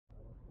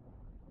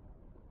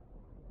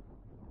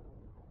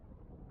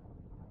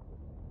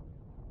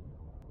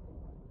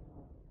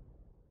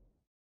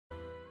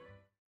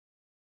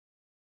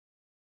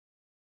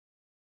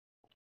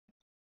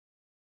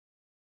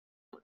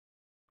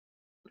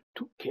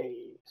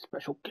2K,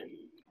 Special K,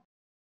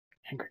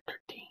 Hangar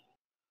 13.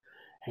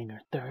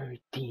 Hangar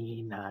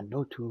 13, I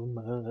know too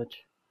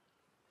much.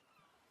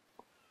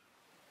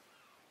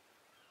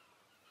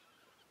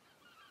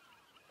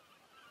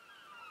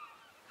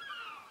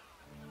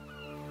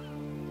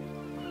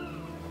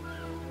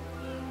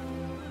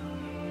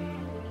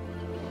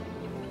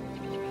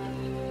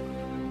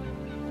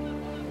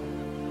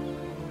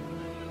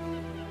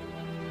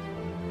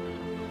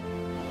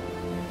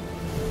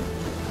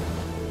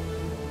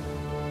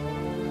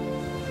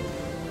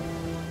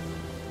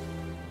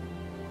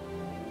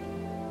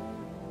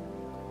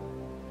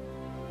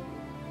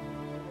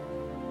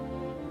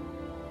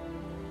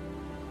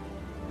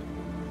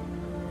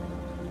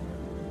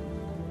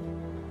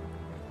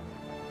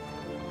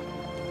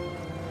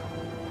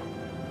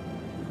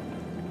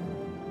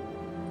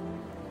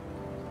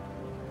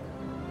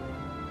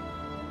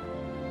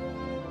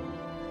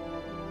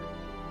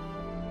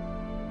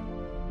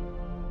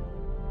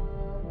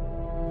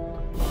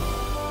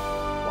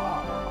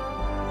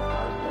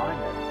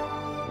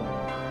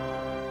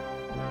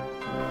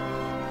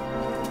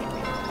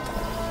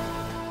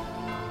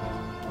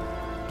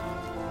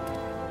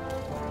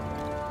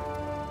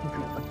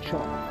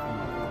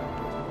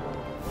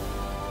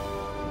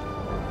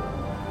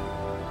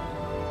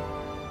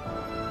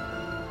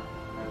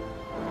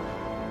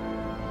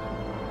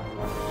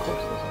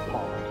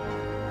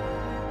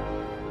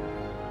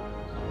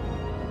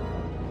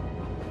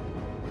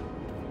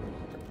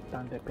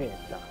 Tante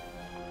pezza.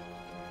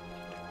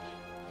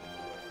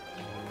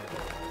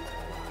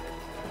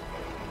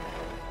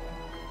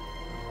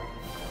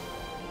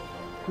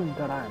 Un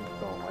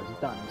talento has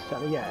done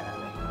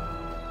Salieri.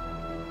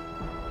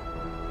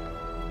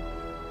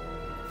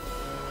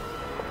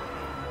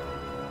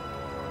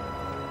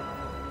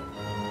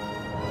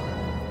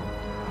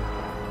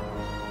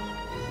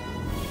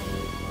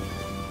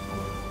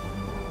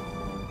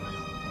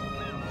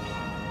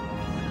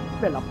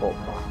 Bella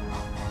poppa.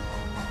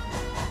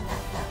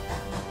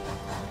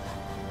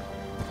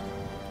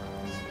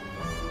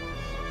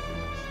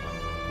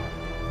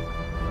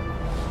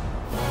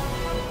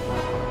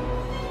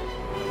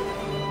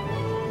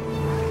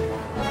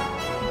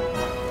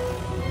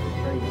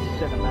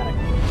 Cinematic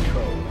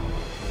control.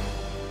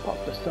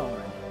 Pop the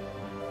siren.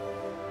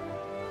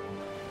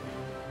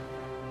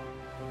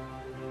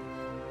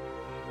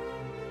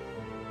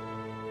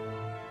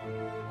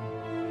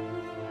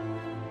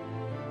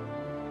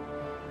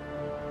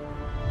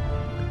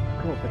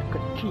 Robert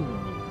Caccini.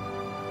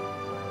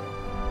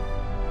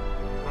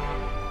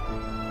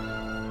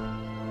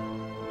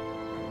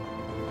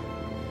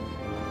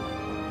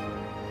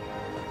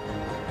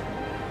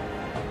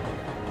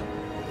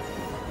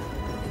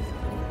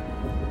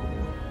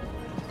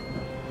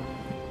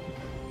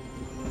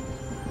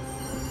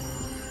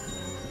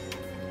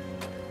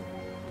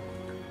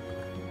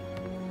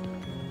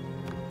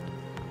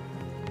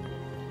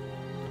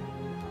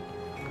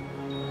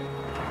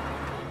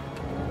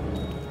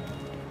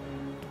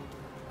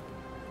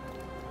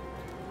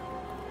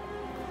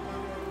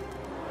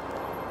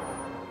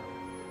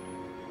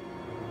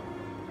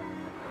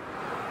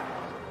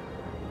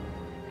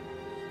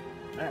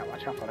 Yeah,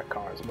 watch out for the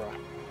cars, bro.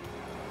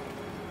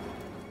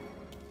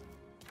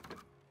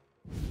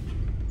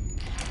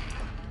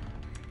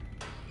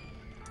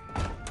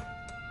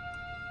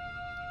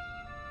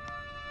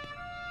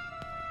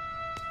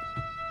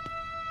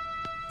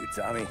 You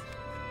Tommy?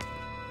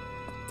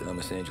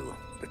 Thomas Angelo.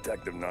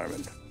 Detective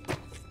Norman.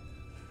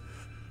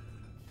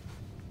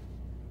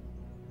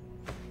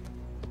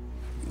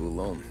 You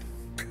alone?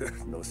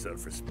 No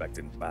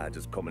self-respecting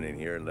badges coming in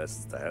here unless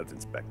it's the health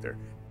inspector.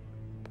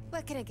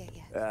 What can I get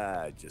you?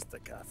 Just a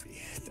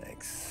coffee.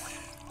 Thanks.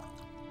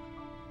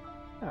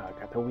 Oh, I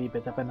got a wee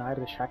bit of an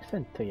Irish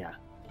accent to ya.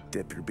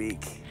 Dip your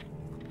beak.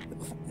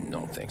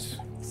 No, thanks.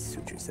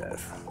 Suit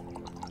yourself.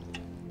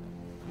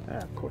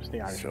 Of course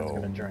the Irishman's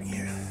gonna drink.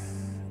 Yeah.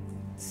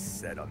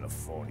 Said on the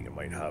phone you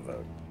might have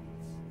a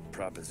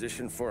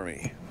proposition for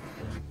me.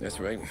 That's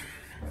right.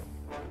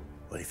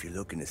 Well, if you're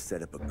looking to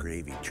set up a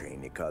gravy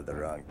train, you called the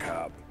wrong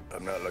cop.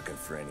 I'm not looking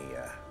for any,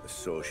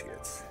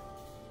 associates.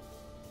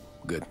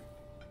 Good.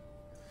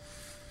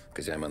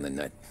 Because I'm on the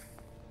nut.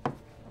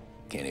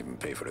 Can't even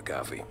pay for the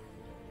coffee.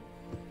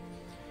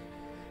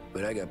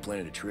 But I got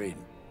plenty to trade.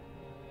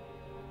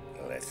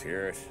 Well, let's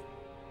hear it.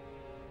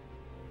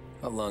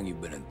 How long you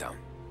been in town?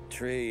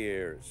 3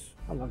 years.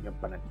 How long you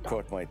been in town?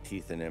 Cut my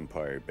teeth in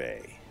Empire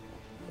Bay.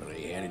 Well,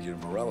 they handed you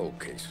the Morello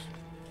case.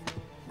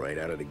 Right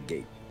out of the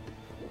gate.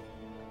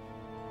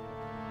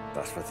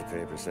 That's what the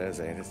paper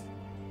says, ain't it?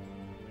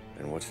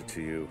 And what's it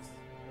to you?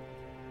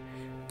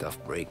 Tough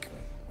break.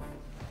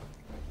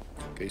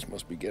 Case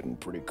must be getting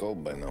pretty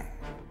cold by now.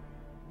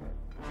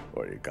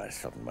 Or you got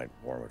something might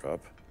warm it up?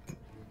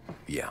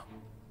 Yeah,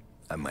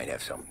 I might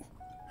have something.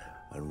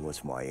 And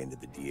what's my end of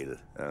the deal?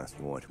 You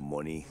want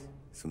money?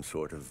 Some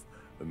sort of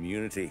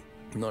immunity?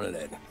 None of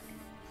that.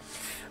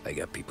 I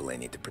got people I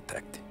need to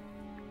protect.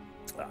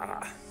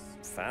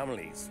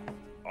 Families.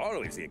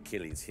 always the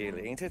Achilles heel,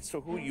 ain't it?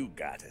 So who you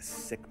got? A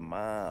sick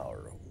ma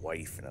or a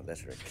wife and a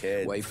litter of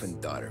kids? Wife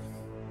and daughter.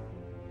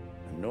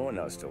 And no one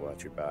else to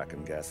watch your back,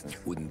 I'm guessing.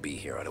 Wouldn't be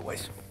here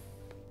otherwise.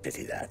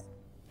 Pity that.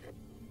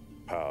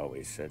 Pa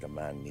always said a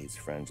man needs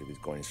friends if he's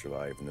going to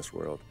survive in this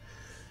world.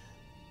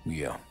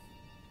 Yeah.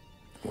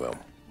 Well,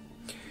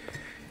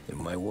 in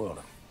my world,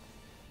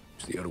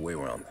 it's the other way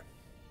around.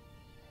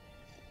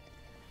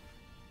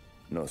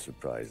 No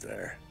surprise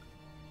there.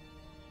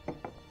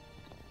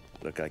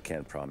 Look, I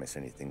can't promise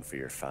anything for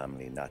your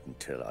family, not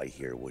until I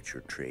hear what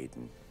you're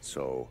trading.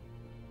 So,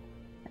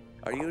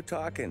 are you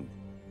talking?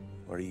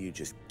 Or are you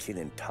just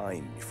killing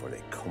time before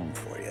they come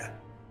for you?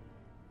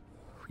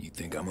 You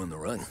think I'm on the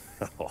run?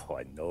 Oh,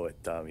 I know it,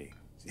 Tommy.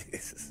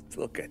 Jesus,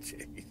 look at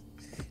you.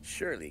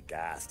 Surely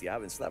gassed. You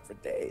haven't slept for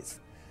days.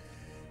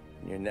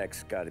 And your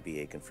neck's got to be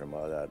aching from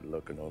all that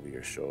looking over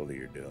your shoulder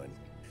you're doing.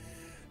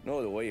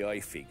 No, the way I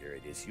figure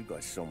it is you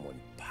got someone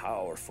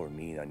powerful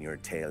mean on your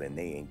tail and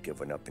they ain't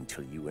giving up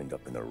until you end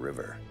up in the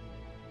river.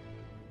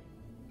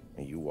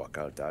 And you walk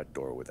out that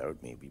door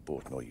without me, we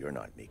both know you're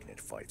not making it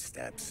 5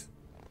 steps.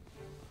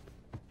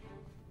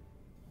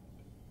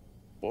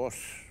 But,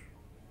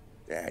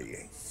 yeah, you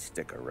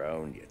stick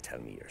around, you tell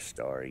me your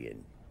story,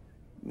 and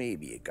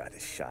maybe you got a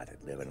shot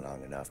at living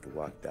long enough to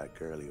walk that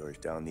girl of yours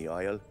down the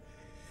aisle.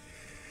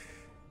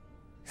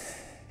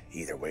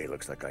 Either way,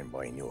 looks like I'm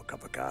buying you a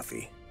cup of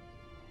coffee.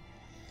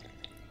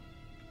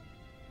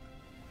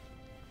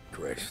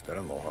 Christ, I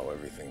don't know how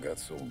everything got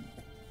so Making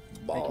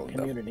balled up.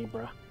 community,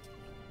 bruh.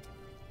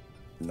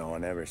 No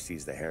one ever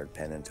sees the haired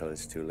pen until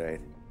it's too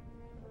late.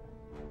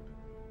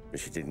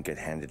 But you didn't get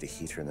handed a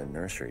heater in the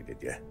nursery,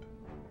 did you?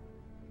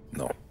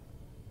 No.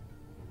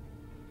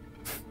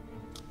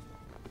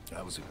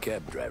 I was a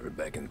cab driver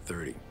back in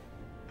 30.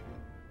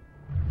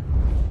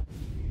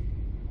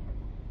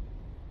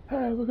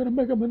 Hey, we're gonna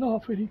make him an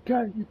offer you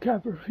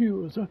can't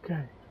refuse,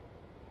 okay.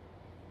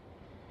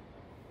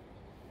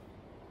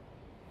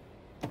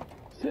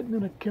 Sitting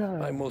in a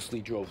car. I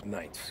mostly drove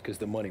nights, because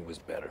the money was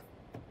better.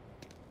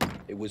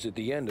 It was at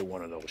the end of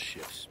one of those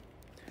shifts,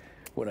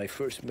 when I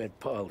first met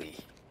Polly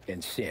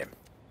and Sam.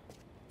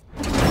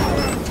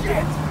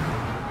 Shit!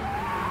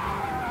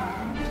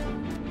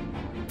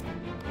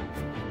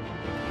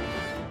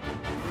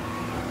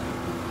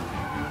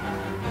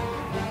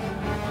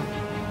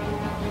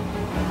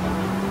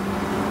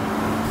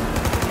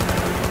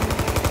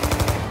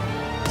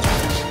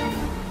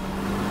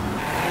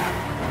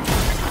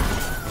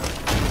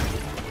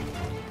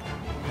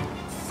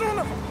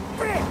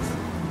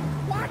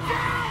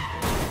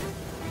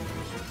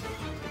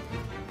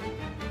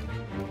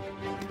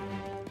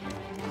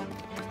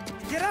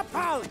 Get up,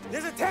 Polly!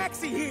 There's a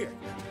taxi here!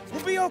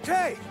 We'll be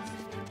okay!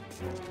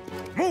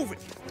 Move it!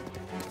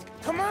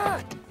 Come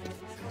on!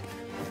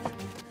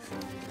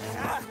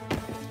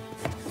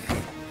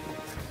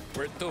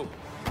 Where to?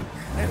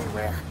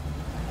 Anywhere.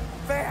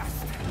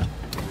 Fast!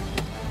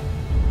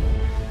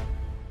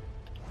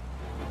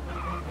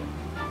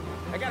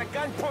 I got a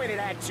gun pointed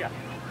at you.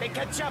 They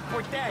catch up,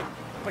 we're dead.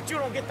 But you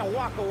don't get to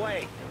walk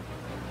away.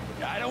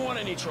 I don't want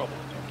any trouble.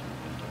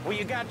 Well,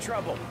 you got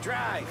trouble.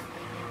 Drive.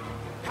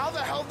 How the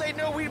hell they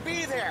know we'd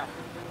be there?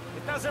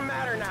 It doesn't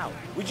matter now.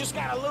 We just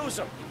gotta lose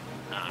them.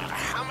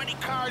 How many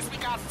cars we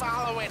got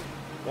following?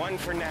 One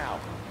for now.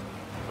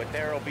 But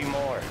there'll be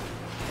more.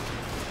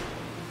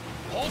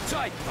 Hold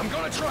tight. I'm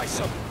gonna try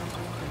something.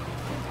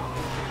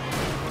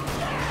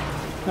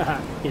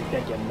 He's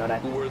dead, you know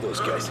that. Who were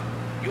those guys?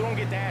 You don't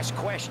get to ask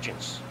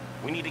questions.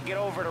 We need to get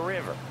over the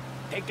river.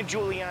 Take the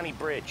Giuliani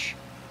Bridge.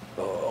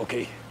 Oh,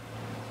 okay.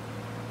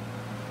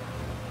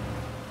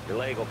 Your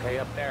leg okay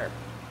up there?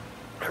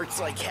 Hurts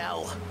like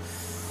hell.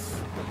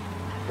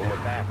 When we're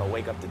back, I'll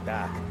wake up the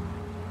doc.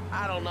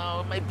 I don't know,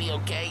 it might be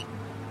okay.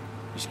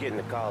 Just getting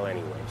the call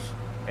anyways.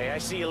 Hey, I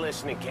see you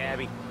listening,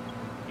 cabbie.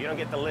 You don't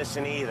get to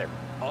listen either.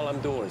 All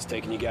I'm doing is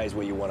taking you guys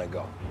where you want to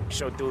go.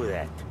 So do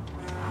that.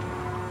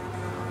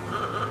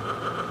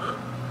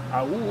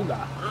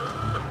 Auga.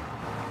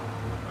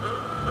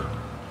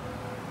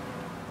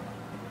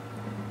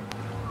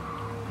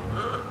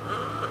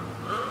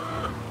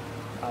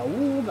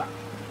 Auga.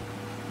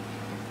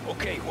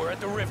 Okay, we're at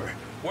the river.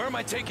 Where am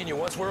I taking you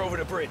once we're over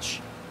the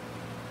bridge?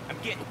 I'm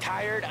getting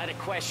tired of the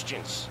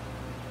questions.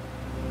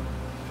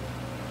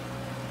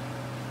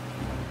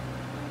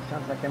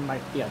 Sounds like there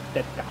might be a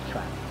dead guy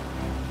fan.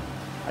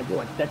 Are you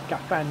a dead guy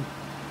fan?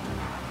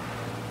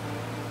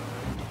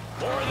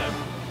 More of them.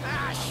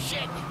 Ah,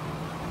 shit!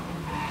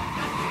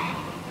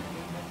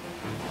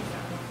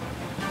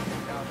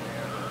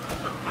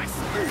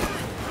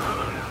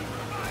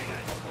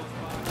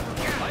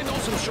 I know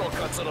some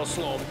shortcuts that'll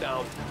slow them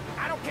down.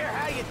 I don't care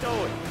how you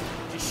do it.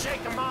 Just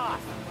shake them off.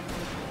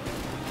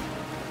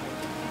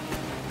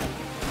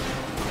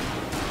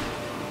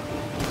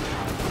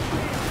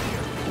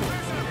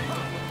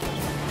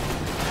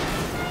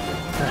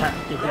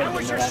 He's dead, That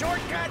was you know your that.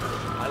 shortcut?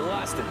 I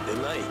lost him,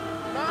 didn't I?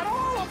 Not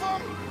all of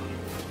them.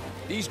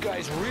 These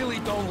guys really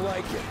don't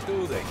like it,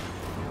 do they?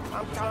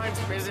 Sometimes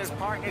business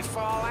partners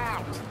fall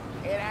out.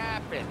 It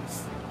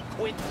happens.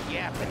 Quit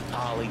yapping,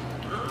 Ollie.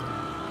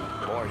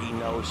 More he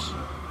knows,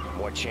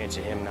 more chance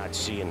of him not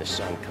seeing the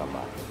sun come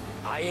up.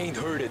 I ain't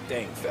heard a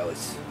thing,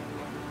 fellas.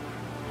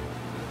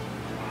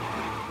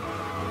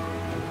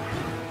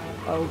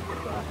 Oh,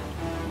 God.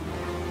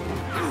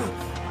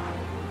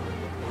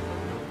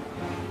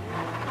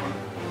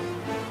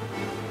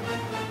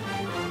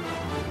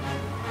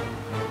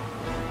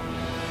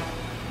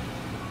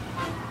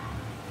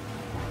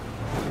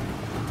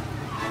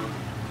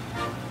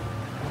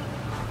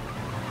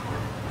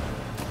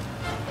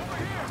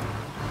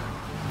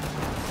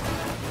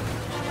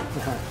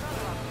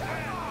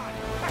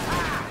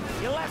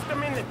 You left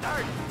him in the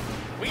dirt.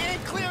 We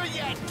ain't clear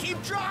yet.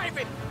 Keep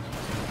driving.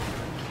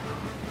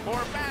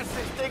 Poor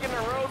bastards digging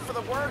the road for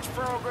the works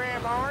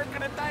program aren't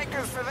gonna thank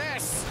us for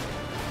this.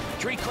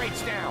 3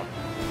 crates down.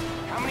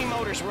 How many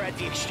motors were at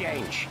the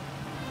exchange?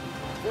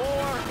 4,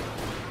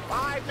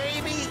 5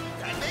 maybe?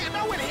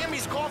 Knowing him,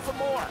 he's called for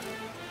more.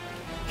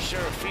 Sure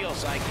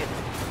feels like it.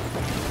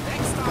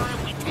 Next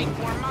time, we take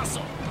more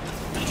muscle.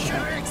 We should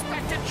have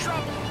expected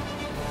trouble.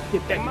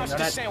 Get They that must man,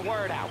 have that- sent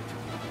word out.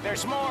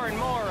 There's more and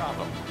more of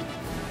them.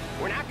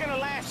 We're not gonna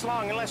last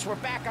long unless we're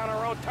back on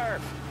our own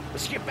turf.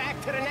 Let's get back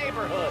to the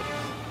neighborhood.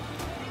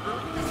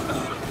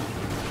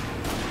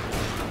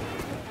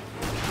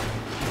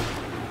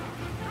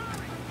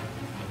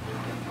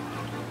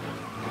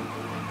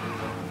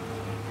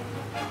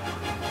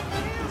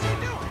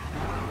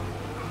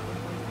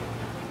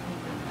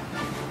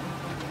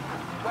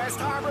 West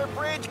Harbor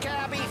Bridge,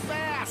 cabby,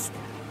 fast!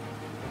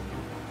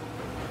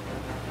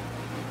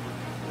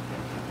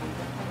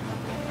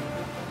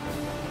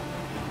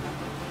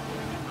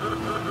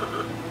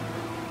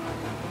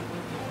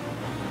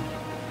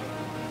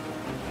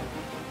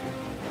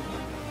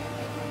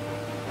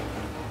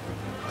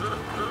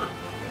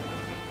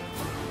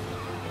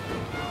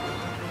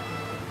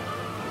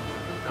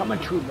 Coming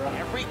true, bro.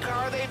 Every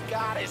car they've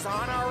got is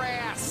on our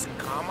ass.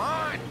 Come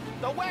on!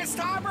 The West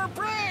Harbor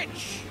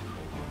Bridge!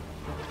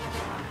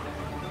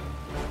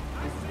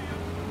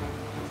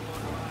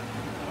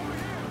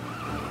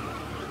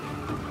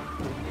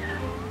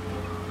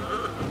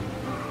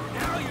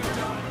 Now you're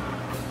done!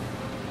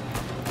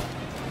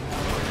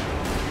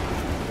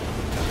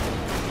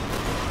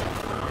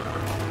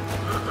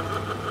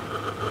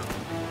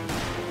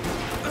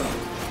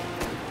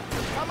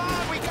 Come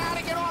on, we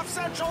gotta get off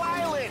Central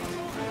Island!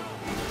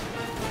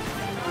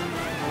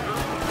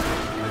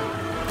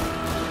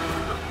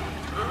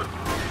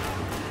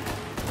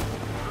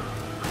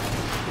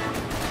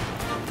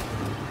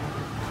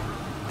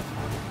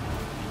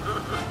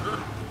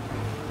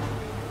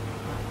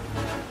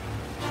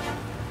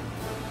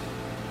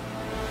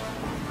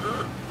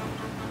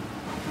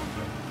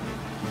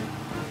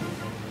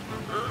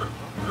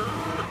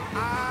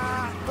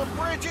 The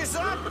bridge is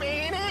up,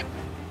 ain't it?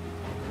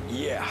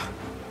 Yeah.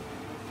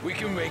 We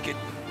can make it.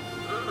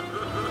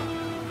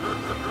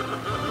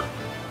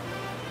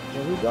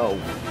 Here we go.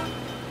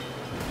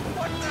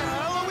 What the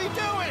hell are we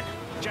doing?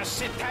 Just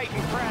sit tight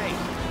and pray.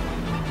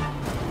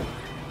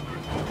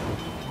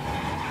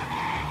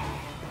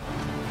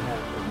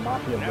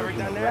 Mafia Never version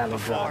done of that rally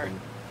before.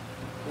 driving.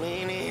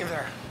 Me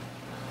neither.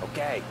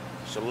 Okay,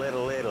 so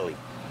Little Italy.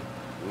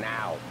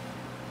 Now.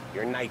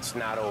 Your night's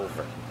not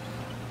over.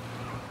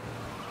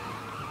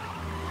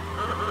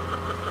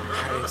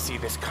 I didn't see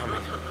this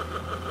coming.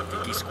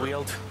 Think he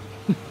squealed?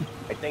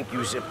 I think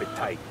you zip it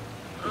tight.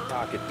 We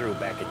talk it through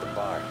back at the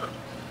bar.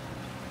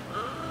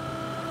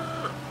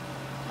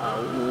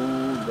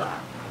 Oh,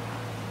 God.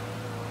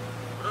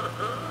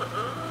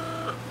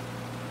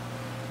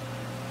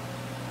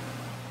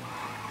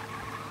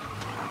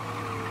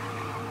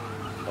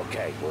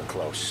 Okay, we're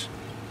close.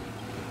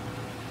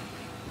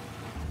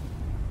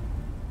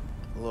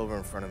 Pull over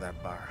in front of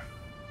that bar.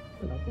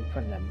 Put up in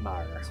front of that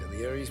bar.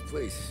 Salieri's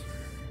place.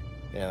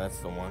 Yeah, that's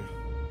the one.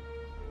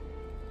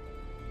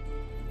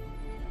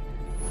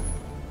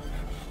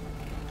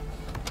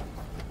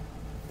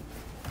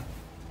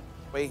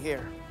 Wait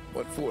here.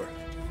 What for?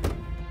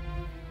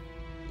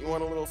 You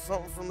want a little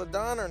something from the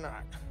Don or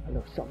not? A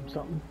little something,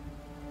 something.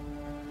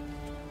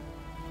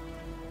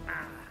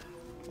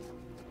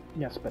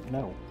 Yes, but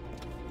no.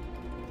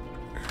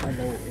 I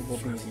know it will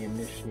be the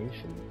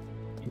initiation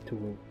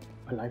into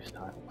a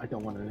lifestyle I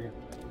don't want to live.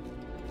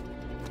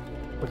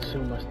 But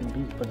soon must it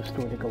be for the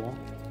story to go on.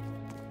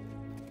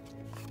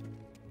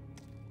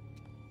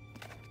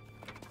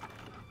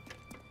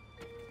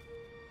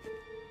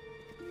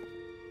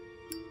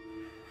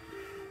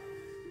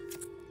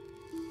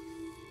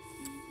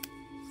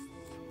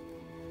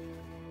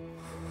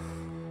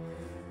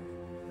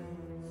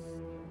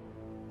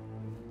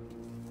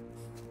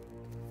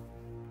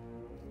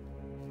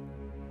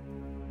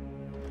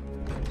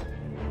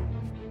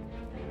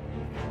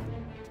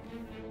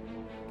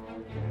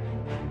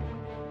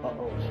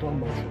 Uh-oh, slow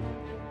motion.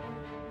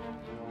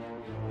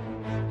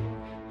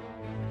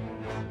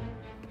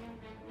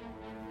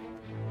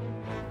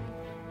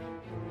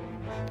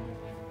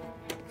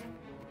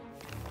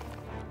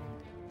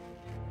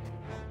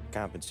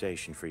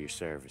 Compensation for your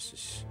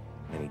services.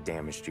 Any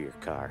damage to your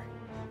car.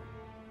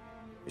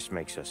 This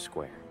makes us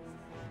square.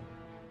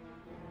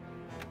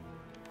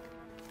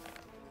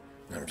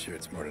 I'm sure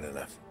it's more than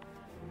enough.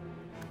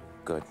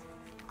 Good.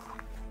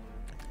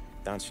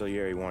 Don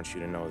Salieri wants you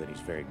to know that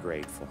he's very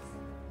grateful.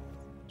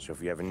 So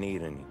if you ever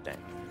need anything,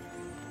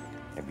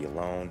 maybe a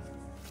loan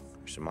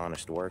or some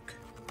honest work,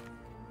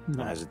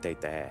 don't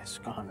hesitate to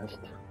ask. Honest.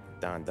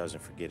 Don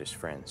doesn't forget his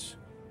friends.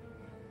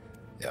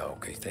 Yeah,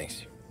 okay,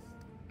 thanks.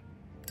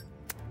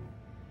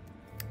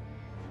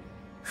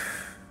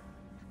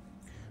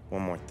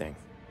 One more thing.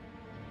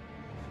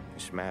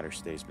 This matter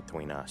stays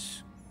between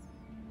us.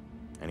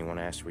 Anyone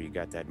asks where you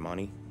got that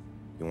money,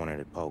 you won it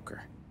at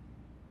poker.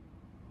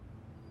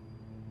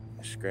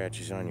 The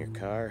scratches on your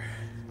car,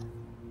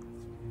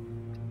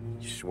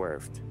 you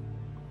swerved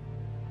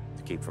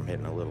to keep from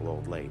hitting a little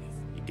old lady.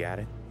 You got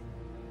it?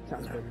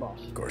 Sounds good, boss.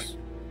 Of course.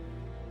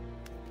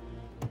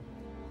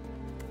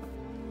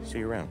 See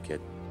you around,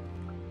 kid.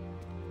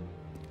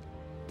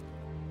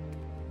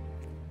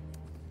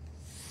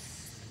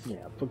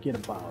 Yeah, forget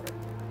about it.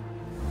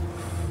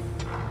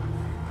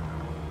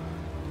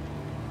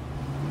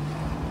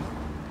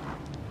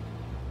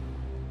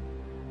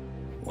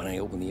 When I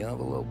opened the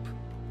envelope,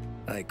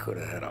 I could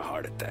have had a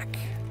heart attack.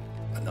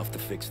 Enough to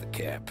fix the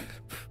cap.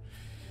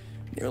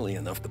 Nearly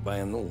enough to buy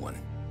a new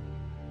one.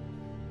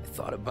 I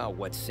thought about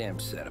what Sam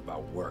said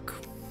about work.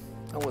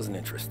 I wasn't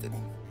interested.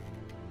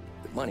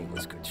 The money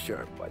was good,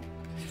 sure, but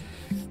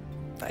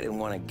I didn't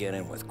want to get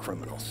in with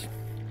criminals.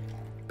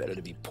 Better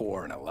to be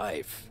poor and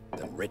alive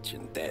than rich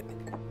and dead.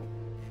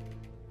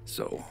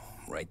 So,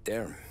 right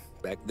there,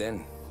 back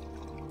then,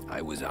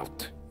 I was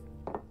out.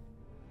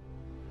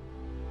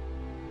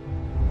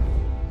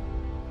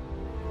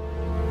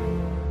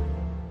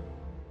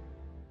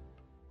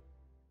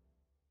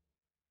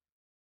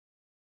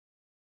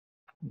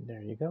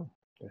 There you go.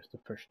 There's the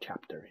first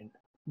chapter in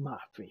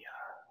Mafia.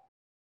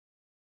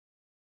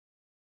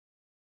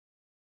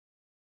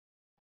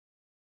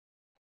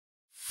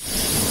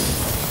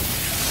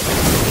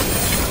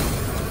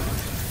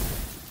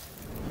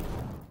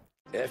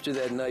 After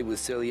that night with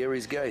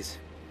Salieri's guys,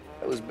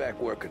 I was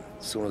back working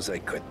as soon as I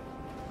could.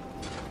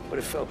 But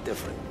it felt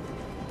different.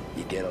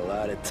 You get a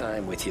lot of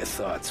time with your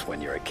thoughts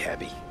when you're a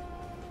cabbie.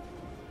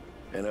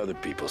 And other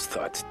people's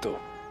thoughts, too.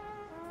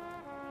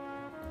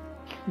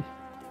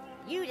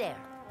 You there,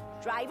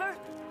 driver?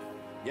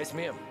 Yes,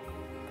 ma'am.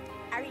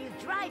 Are you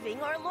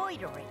driving or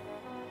loitering?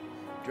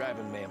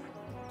 Driving, ma'am.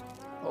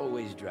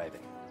 Always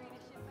driving.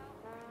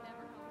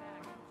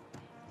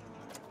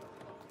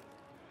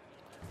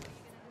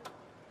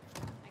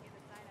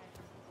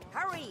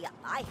 Hurry,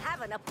 I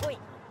have an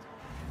appointment.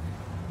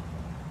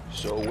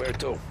 So where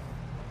to?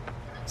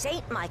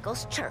 St.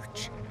 Michael's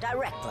Church,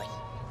 directly.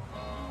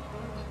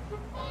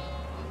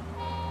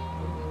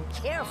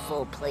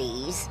 Careful,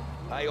 please.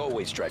 I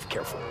always drive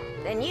careful.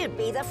 Then you'd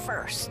be the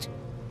first.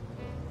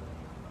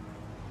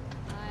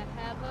 I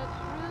have a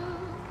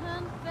true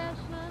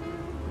confession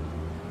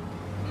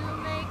to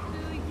make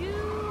to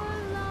you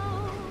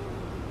alone.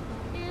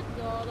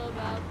 It's all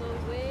about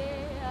the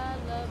way I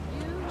love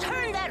you.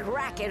 Turn that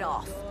racket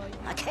off.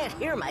 I can't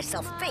hear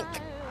myself think.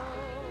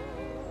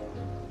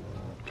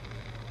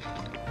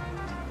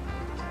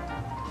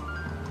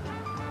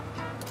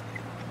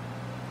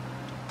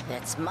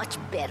 That's much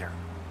better.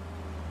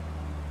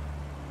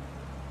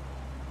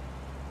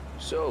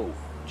 So,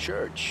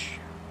 church.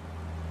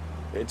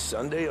 It's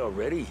Sunday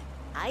already?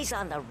 Eyes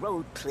on the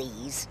road,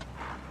 please.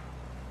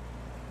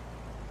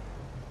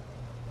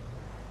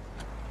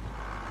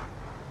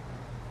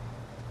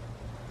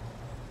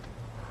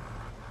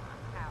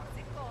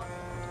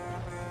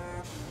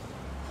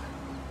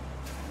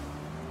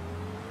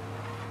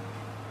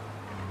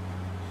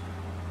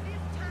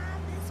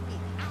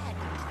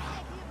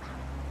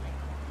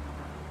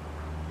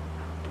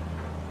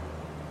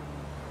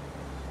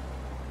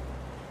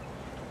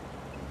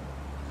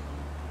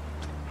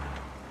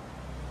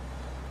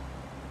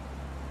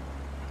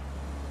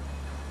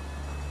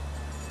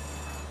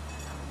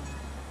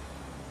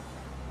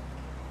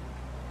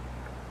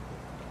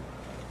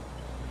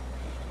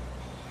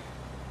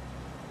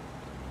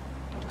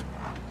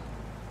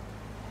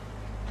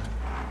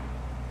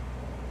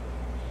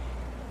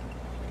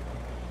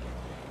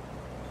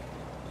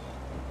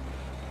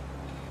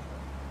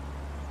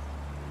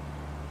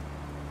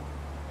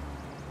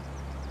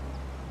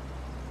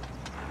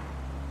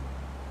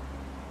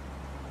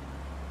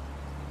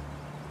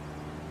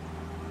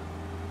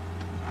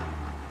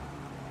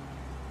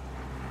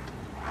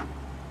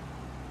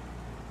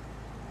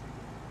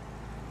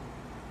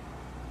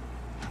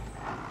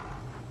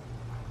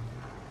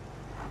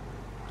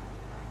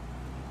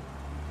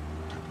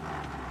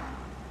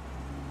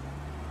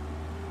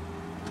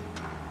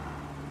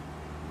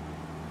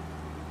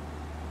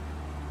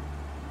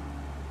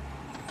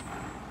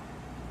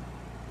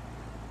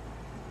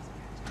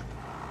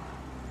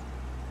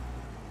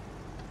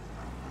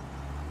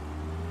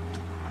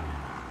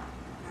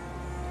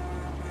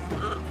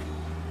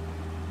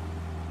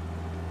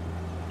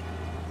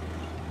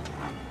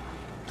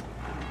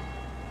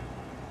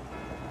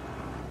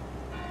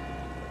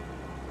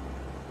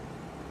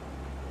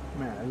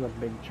 Man, that's a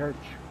big church.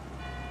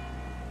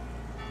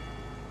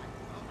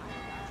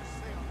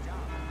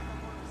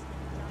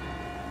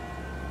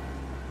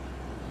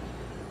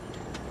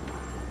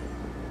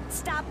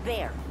 Stop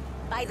there,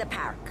 by the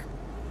park.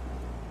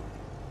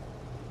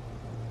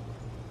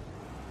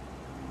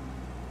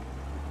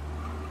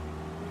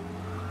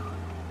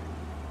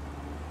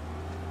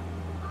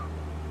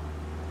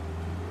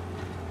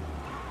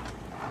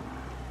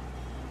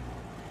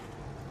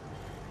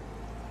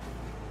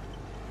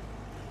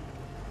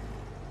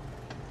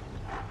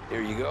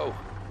 Here you go.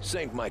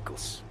 St.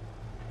 Michael's.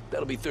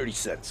 That'll be 30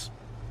 cents.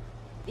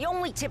 The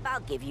only tip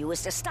I'll give you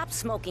is to stop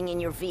smoking in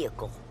your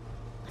vehicle.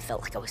 I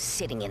felt like I was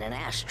sitting in an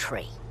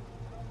ashtray.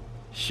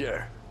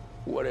 Sure.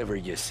 Whatever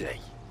you say.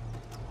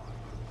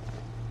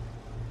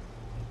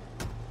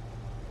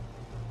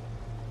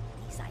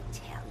 These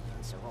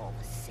Italians are all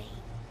the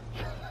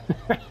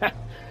same.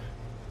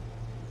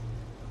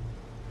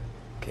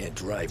 Can't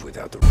drive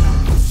without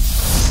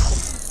the...